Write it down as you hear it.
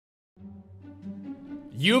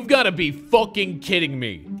You've got to be fucking kidding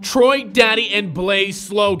me. Troy, Daddy, and Blaze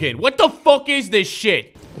slogan. What the fuck is this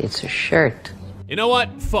shit? It's a shirt. You know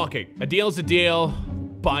what? Fuck it. A deal's a deal.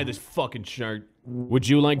 Buy this fucking shirt. Would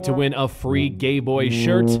you like to win a free Gay Boy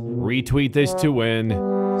shirt? Retweet this to win.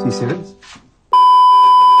 See serious?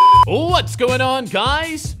 What's going on,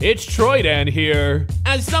 guys? It's Troydan here.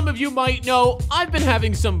 As some of you might know, I've been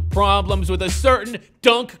having some problems with a certain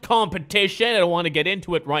dunk competition. I don't want to get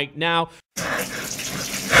into it right now.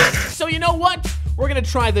 So you know what? We're gonna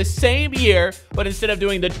try the same year, but instead of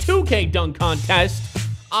doing the 2K dunk contest,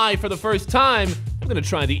 for the first time, I'm gonna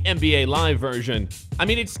try the NBA Live version. I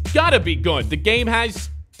mean, it's gotta be good. The game has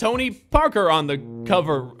Tony Parker on the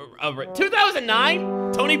cover of it.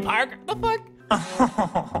 2009? Tony Parker? The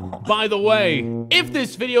fuck? By the way, if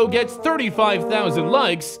this video gets 35,000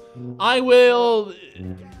 likes, I will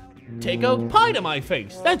take a pie to my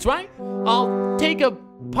face. That's right. I'll take a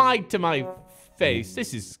pie to my face.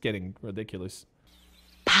 This is getting ridiculous.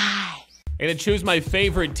 Pie. I'm gonna choose my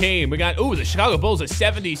favorite team. We got, the Chicago Bulls are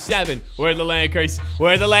 77. Where are the Lakers?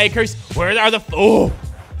 Where are the Lakers? Where are the,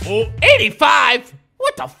 85?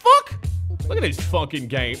 What the fuck? Look at this fucking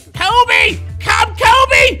game. Kobe! Come,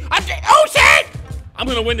 Kobe! Oh shit! I'm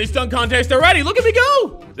gonna win this dunk contest already. Look at me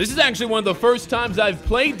go! This is actually one of the first times I've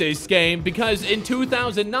played this game because in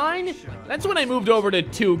 2009, that's when I moved over to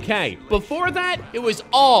 2K. Before that, it was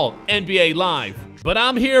all NBA Live. But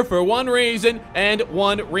I'm here for one reason and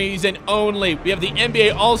one reason only. We have the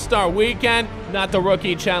NBA All-Star Weekend, not the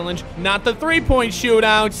Rookie Challenge, not the three-point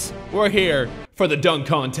shootouts. We're here for the dunk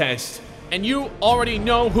contest. And you already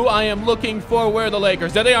know who I am looking for. Where are the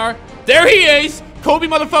Lakers? There they are. There he is. Kobe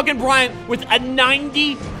motherfucking Bryant with a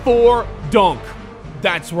 94 dunk.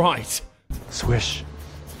 That's right. Swish.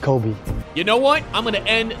 Kobe. You know what? I'm gonna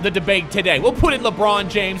end the debate today. We'll put in LeBron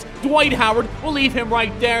James, Dwight Howard. We'll leave him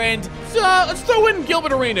right there, and let's throw in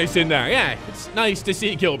Gilbert Arenas in there. Yeah, it's nice to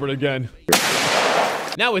see Gilbert again.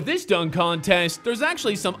 Now with this dunk contest, there's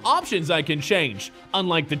actually some options I can change,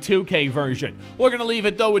 unlike the 2K version. We're gonna leave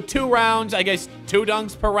it though with 2 rounds, I guess 2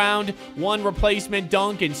 dunks per round, 1 replacement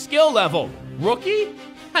dunk and skill level. Rookie?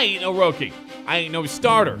 I ain't no rookie. I ain't no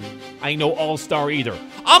starter. I ain't no all-star either.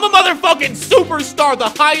 I'm a motherfucking superstar, the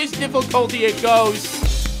highest difficulty it goes.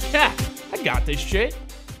 Yeah, I got this shit.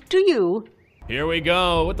 Do you? Here we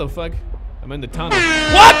go. What the fuck? I'm in the tunnel.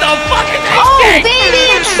 What the fuck is this shit?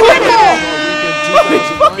 Baby, it's triple! Look at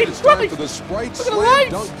the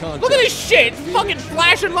lights! Look at this shit! It's fucking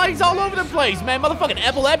flashing lights all over the place, man. Motherfucking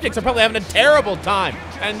epileptics are probably having a terrible time.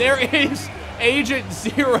 And there is Agent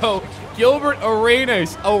Zero, Gilbert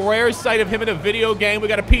Arenas. A rare sight of him in a video game. We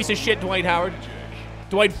got a piece of shit, Dwight Howard.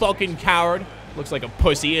 Dwight fucking Coward. Looks like a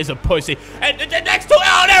pussy, is a pussy. And next to,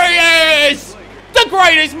 there he is! The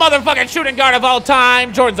greatest motherfucking shooting guard of all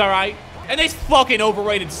time. Jordan's alright. And this fucking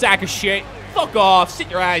overrated sack of shit. Fuck off.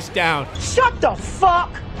 Sit your ass down. Shut the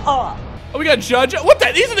fuck up. Oh, we got judges? What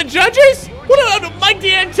the? These are the judges? What about Mike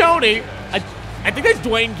D'Antoni? I think that's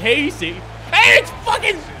Dwayne Casey. Hey, it's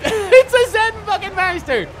fucking, it's a Zen fucking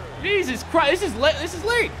master. Jesus Christ, this is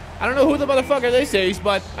late. I don't know who the motherfucker this is,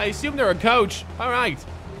 but I assume they're a coach. All right.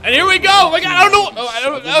 And here we go. I don't know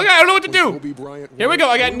what to do. Here we go.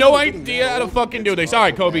 I got no idea how to fucking do this. All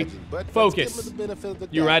right, Kobe. Focus.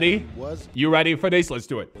 You ready? You ready for this? Let's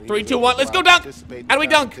do it. 3, 2, 1. Let's go dunk. How do we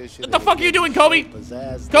dunk? What the fuck are you doing, Kobe?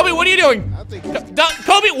 Kobe, what are you doing?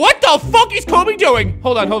 Kobe, what the fuck is Kobe doing?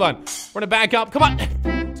 Hold on. We're gonna back up. Come on.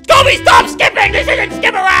 Kobe, stop skipping. This isn't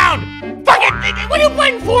skip around. Fucking, what are you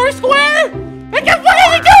playing, Foursquare? What the fuck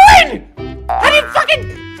are you doing? How do you fucking,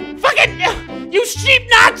 you sheep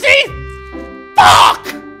Nazi? Fuck!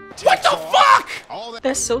 What the fuck?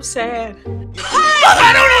 That's so sad. Look,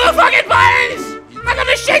 I don't know the fucking buttons! How come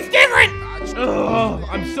this shit's different? Ugh,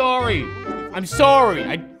 I'm sorry. I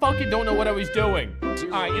fucking don't know what I was doing.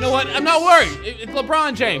 Alright, you know what? I'm not worried. It's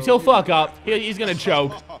LeBron James. He'll fuck up. He's gonna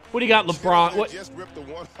choke. What do you got, LeBron? What? What the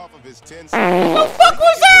fuck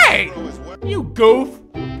was that? You goof.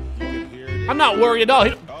 I'm not worried at all.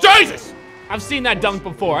 Jesus! I've seen that dunk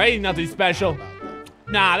before. I ain't nothing special.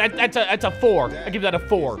 Nah, that's a 4. I give that a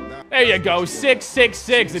 4. There you go. 6, 6,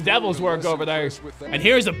 6. The devil's work over there. And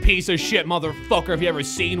here's a piece of shit motherfucker. If you ever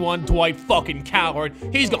seen one, Dwight fucking Coward.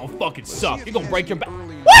 He's gonna fucking suck. You're gonna break your back.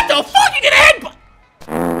 What the fuck? You get a headbutt?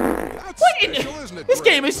 What in this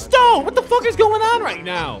game is stone. What the fuck is going on right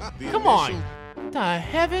now? Come on. What the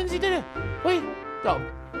heavens? He did it. Wait. Oh.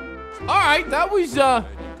 All right. That was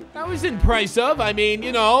impressive. I mean,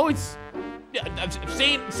 you know, it's Yeah, I've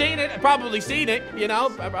seen it. I've probably seen it, you know?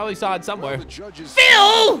 I probably saw it somewhere.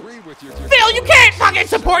 Phil! Phil, you can't fucking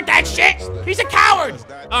support that shit! He's a coward!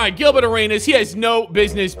 Alright, Gilbert Arenas, he has no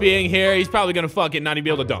business being here. He's probably gonna fucking not even be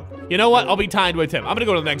able to dunk. You know what? I'll be tied with him. I'm gonna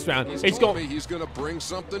go to the next round. He's gonna bring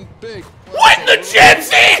something big. What the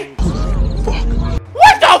gypsy?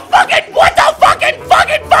 What the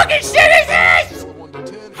fucking shit is this?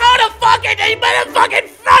 How the fucking, he made a fucking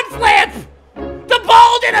front flip! The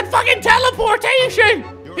ball did a fucking teleportation!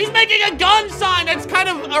 He's making a gun sign that's kind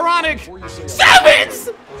of ironic. Sevens!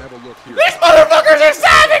 These motherfuckers are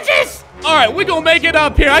savages! Alright, we're gonna make it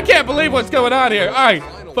up here. I can't believe what's going on here. Alright,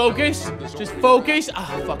 focus. Just focus.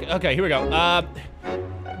 Ah, fuck it. Okay, here we go. What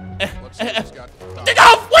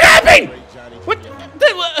happened? What?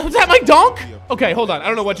 Was that my dunk? Okay, hold on. I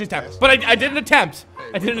don't know what just happened. But I did an attempt.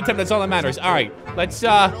 That's all that matters. Alright, let's,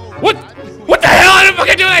 what the hell? I didn't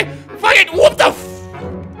fucking do that! Fucking whoop the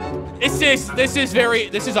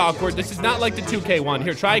this is awkward. This is not like the 2K one.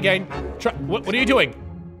 Here, try again. What are you doing?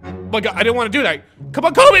 Oh my god, I didn't want to do that. Come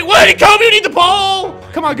on, Kobe! What? Kobe, you need the ball!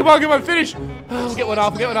 Come on, finish. Oh, get one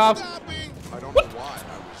off. I don't know why I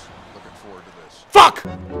was looking forward to this. Fuck!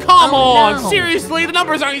 Come on! no. Seriously, the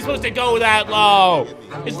numbers aren't even supposed to go that low.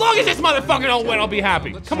 As long as this motherfucker don't win, I'll be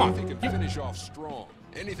happy. Let's Come see on. if he can finish off strong.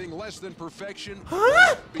 Anything less than perfection.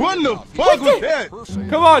 Huh? What the fuck was that?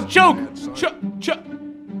 Come on, choke!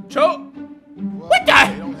 Choke! What the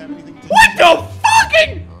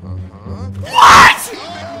fucking? What?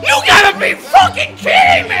 You gotta be fucking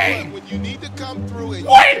kidding me! When you need to come through and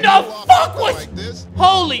What in the fuck was? like this,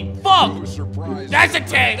 Holy fuck! Surprise. That's a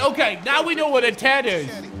 10. Okay, now we know what a 10 is.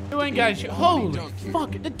 You ain't got shit. Holy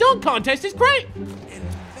fuck! The dunk contest is great.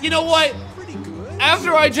 You know what?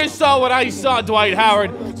 After I just saw what I saw, Dwight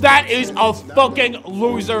Howard, that is a fucking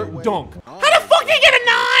loser dunk. How the fuck did he get a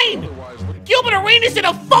 9? Gilbert Arenas did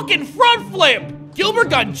a fucking front flip. Gilbert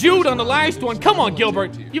got Jude on the last one. Come on,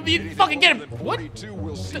 Gilbert. You fucking get him. What?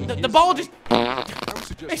 The ball just...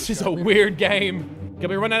 This is a weird game.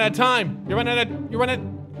 Gilbert, you're running out of time. You're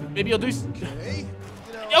running... Maybe you'll do...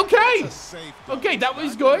 Okay. Okay, that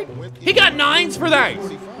was good. He got 9s for that.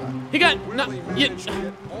 He got...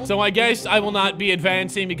 So I guess I will not be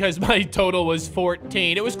advancing because my total was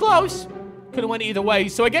 14. It was close. Could have went either way.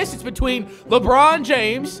 So I guess it's between LeBron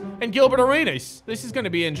James and Gilbert Arenas. This is going to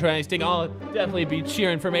be interesting. I'll definitely be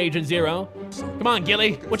cheering from Agent Zero. Come on,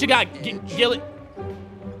 Gilly. What you got, Gilly?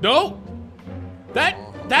 No. That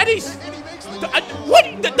is...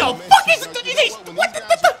 What the fuck is this? What the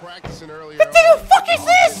fuck is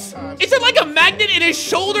this? Is it like a magnet in his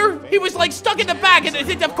shoulder? He was like stuck in the back, and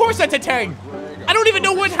of course that's a 10. I don't even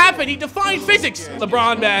know what happened. He defied physics.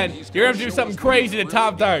 LeBron, man, you're gonna do something crazy to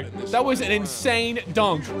top that. That was an insane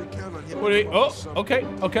dunk. What are we, oh, okay.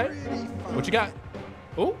 What you got?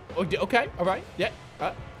 Oh, okay, all right, yeah.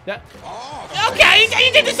 Okay,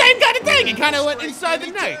 he did the same kind of thing. He kind of went inside the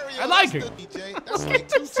net. I like it. That's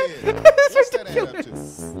ridiculous.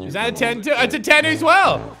 Is that a 10 too? It's a 10 as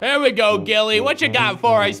well. There we go, Gilly. What you got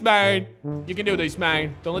for us, man? You can do this,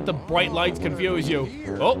 man. Don't let the bright lights confuse you.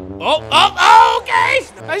 Oh, okay.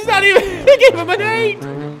 That's not even, he gave him an 8.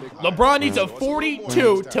 LeBron needs a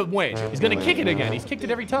 42 to win. He's gonna kick it again. He's kicked it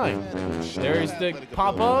every time. There's the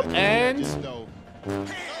pop-up and...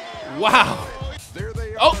 Wow.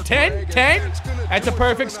 Oh, 10? That's a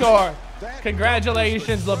perfect score.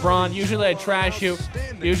 Congratulations, LeBron. Usually I trash you.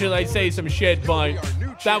 Usually I say some shit, but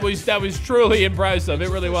that was truly impressive. It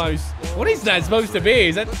really was. What is that supposed to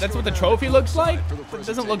be? That's what the trophy looks like? It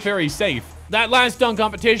doesn't look very safe. That last dunk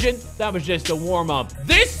competition, that was just a warm-up.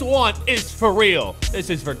 This one is for real. This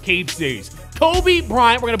is for keepsies. Kobe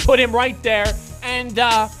Bryant, we're gonna put him right there. And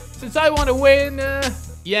since I want to win,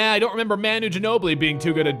 yeah, I don't remember Manu Ginobili being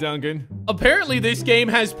too good at dunking. Apparently, this game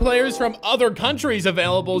has players from other countries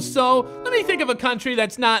available, so let me think of a country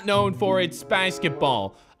that's not known for its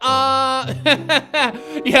basketball.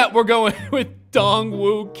 Yeah, we're going with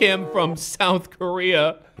Dongwoo Kim from South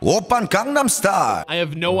Korea. Oppan Gangnam Style. I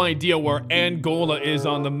have no idea where Angola is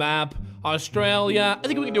on the map. Australia, I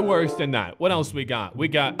think we can do worse than that. What else we got? We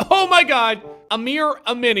got, oh my God, Amir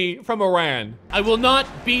Amini from Iran. I will not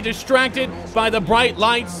be distracted by the bright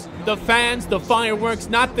lights, the fans, the fireworks,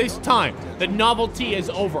 not this time. The novelty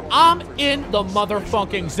is over. I'm in the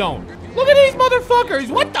motherfucking zone. Look at these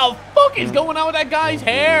motherfuckers. What the fuck is going on with that guy's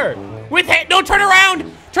hair? With it, no, turn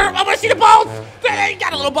around. I wanna see the balls. He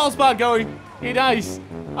got a little ball spot going. He does.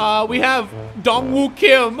 We have Dongwoo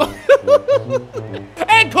Kim.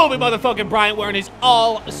 And Kobe motherfucking Bryant wearing his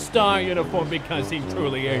all-star uniform because he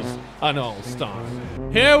truly is an all-star.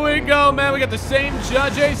 Here we go, man. We got the same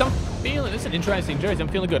judges. I'm feeling, this is an interesting jersey. I'm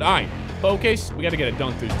feeling good. All right, focus. We got to get a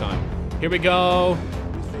dunk this time. Here we go.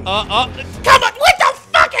 Come on. What the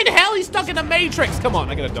fucking hell? He's stuck in the Matrix. Come on,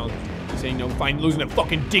 I got a dunk. Saying no, fine, losing to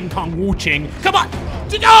fucking Ding Kong Wu Ching. Come on.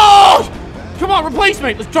 No! Come on,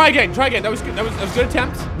 replacement. Let's try again. Try again. That was good. That was a good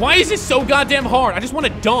attempt. Why is this so goddamn hard? I just want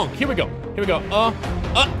to dunk. Here we go. Here we go.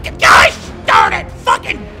 Gosh darn it!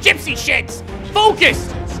 Fucking gypsy shits.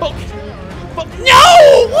 Focus. Focus.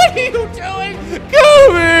 No! What are you doing?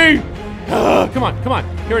 Kobe! Come on, come on.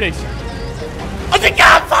 Here it is. Oh, the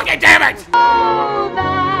God fucking damn it!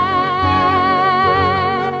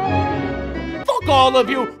 Fuck all of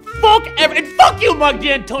you. Fuck and fuck you, Mug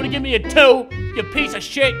D'Antoni. Give me a 2, you piece of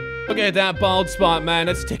shit. Look at that bald spot, man.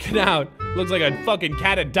 That's sticking out. Looks like a fucking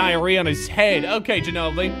cat had diarrhea on his head. Okay,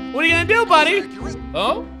 Ginobili. What are you gonna do, buddy?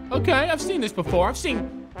 Oh, okay. I've seen this before. I've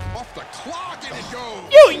seen... Off the clock and it goes.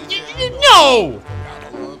 No!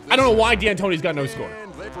 I don't know why D'Antoni's got no score.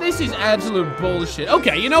 This is absolute bullshit.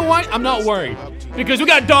 Okay, you know what? I'm not worried. Because we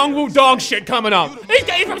got Dongwoo dog shit coming up. This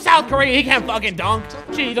guy's from South Korea. He can't fucking dunk.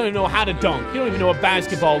 Gee, you don't even know how to dunk. You don't even know what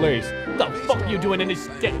basketball is. What the fuck are you doing in this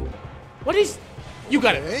stick? What is... You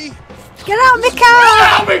got it. Get out, Mikhail! Get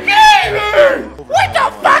out, Mikhail! What the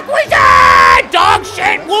fuck was that? Dog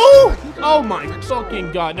shit, woo! Oh my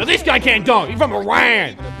fucking God. No, this guy can't dunk. He's from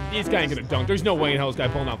Iran. This guy ain't gonna dunk. There's no way in hell this guy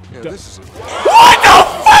pulling off. Yeah, this is What the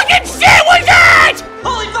fucking shit was that?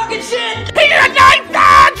 Holy fucking shit! He's a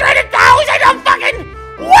 9,000 of fucking...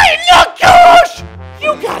 Wait, look, gosh!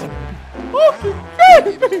 You got him.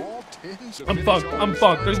 all tens of I'm fucked. I'm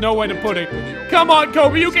fucked. There's no way to put it. Come on,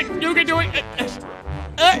 Kobe. You can do it.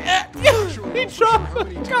 He tried.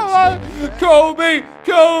 Come on. Kobe.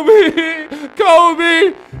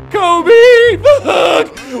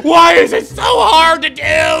 Fuck. Why is it so hard to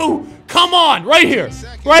do? Come on. Right here.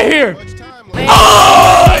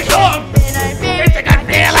 Oh, my God. It's a good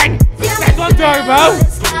feeling. That's what I'm talking about.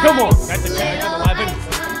 Come on. That's a 10, 11.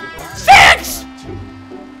 6.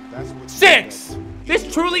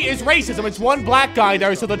 This truly is racism. It's one black guy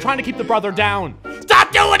there, so they're trying to keep the brother down.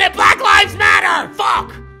 Stop doing it! Black Lives Matter!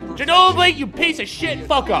 Fuck! Ginobili, you piece of shit,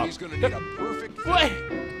 fuck up.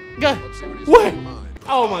 What?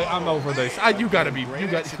 Oh my, I'm over this.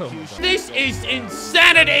 This is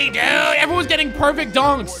insanity, dude! Everyone's getting perfect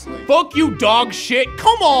dunks. Fuck you, dog shit.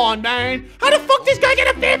 Come on, man. How the fuck this guy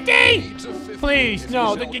get a 50? Please,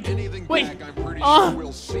 no. Wait.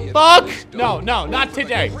 Fuck. No, not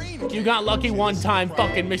today. You got lucky one time,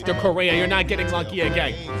 fucking Mr. Korea. You're not getting lucky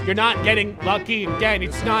again.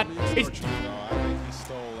 It's...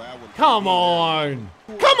 Come on.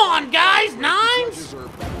 Come on, guys. 9s?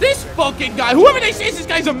 This fucking guy, whoever they say is, this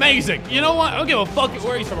guy's amazing. You know what? I don't give a fuck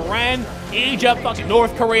where he's from. Iran, Egypt, fucking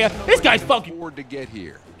North Korea. This guy's fucking... to get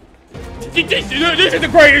here. This is the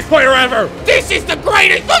greatest player ever. This is the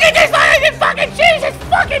greatest. Look at this fucking Jesus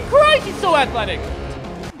fucking Christ. He's so athletic.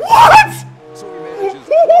 What?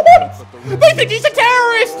 They think he's a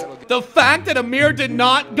terrorist. The fact that Amir did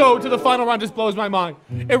not go to the final round just blows my mind.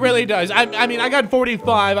 It really does. I mean, I got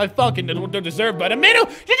 45. I fucking don't deserve, but Manu,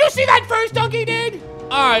 did you see that first dunk he did?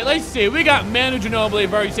 All right, let's see. We got Manu Ginobili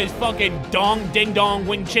versus fucking Ding Dong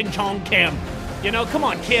Wing Ching Chong Kim. You know, come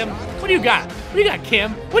on, Kim. What do you got? What do you got,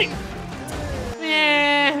 Kim? What do you...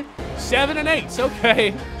 7 and 8's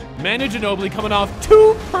okay. Manu Ginobili coming off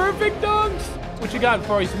 2 perfect dunks. What you got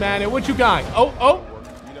for us, Manu? What you got? Oh.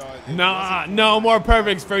 Nah, no more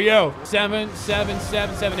perfects for you. 7, 7,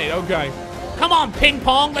 7, 7, 8. Okay. Come on, ping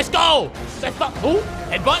pong. Let's go. Let's fuck. Ooh,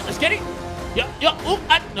 headbutt. Let's get it. Yeah. Ooh,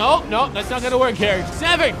 no, that's not gonna work here.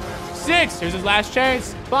 7, 6. Here's his last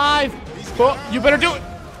chance. 5, 4. You better do it.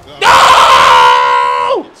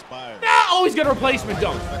 No! No! Oh, he's got a replacement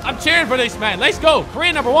dunk. I'm cheering for this man. Let's go.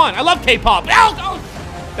 Korean #1. I love K-pop.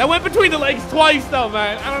 That went between the legs twice, though,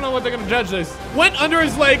 man. I don't know what they're gonna judge this. Went under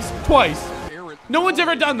his legs twice. No one's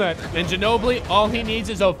ever done that. And Ginobili, all he needs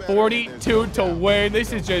is a 42 to win.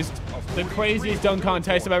 This is just the craziest dunk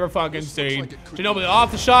contest I've ever fucking seen. Ginobili off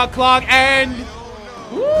the shot clock and...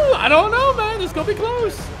 Ooh, I don't know, man. This is gonna be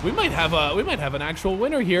close. We might have an actual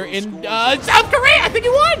winner here in South Korea. I think he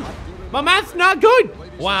won. My math's not good.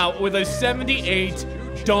 Wow, with a 78,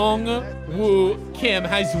 Dongwoo Kim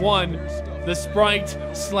has won the Sprite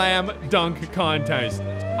Slam Dunk Contest.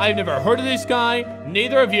 I've never heard of this guy.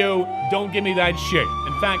 Neither of you. Don't give me that shit.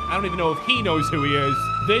 In fact, I don't even know if he knows who he is.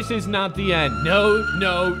 This is not the end. No.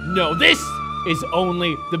 This is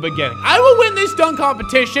only the beginning. I will win this dunk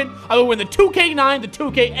competition. I will win the 2K9, the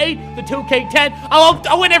 2K8, the 2K10.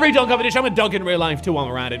 I'll win every dunk competition. I'm gonna dunk in real life too while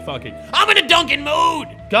I'm around it. Fuck it. I'm in a dunking mood.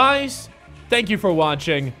 Guys, thank you for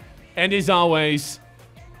watching. And as always,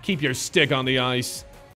 keep your stick on the ice.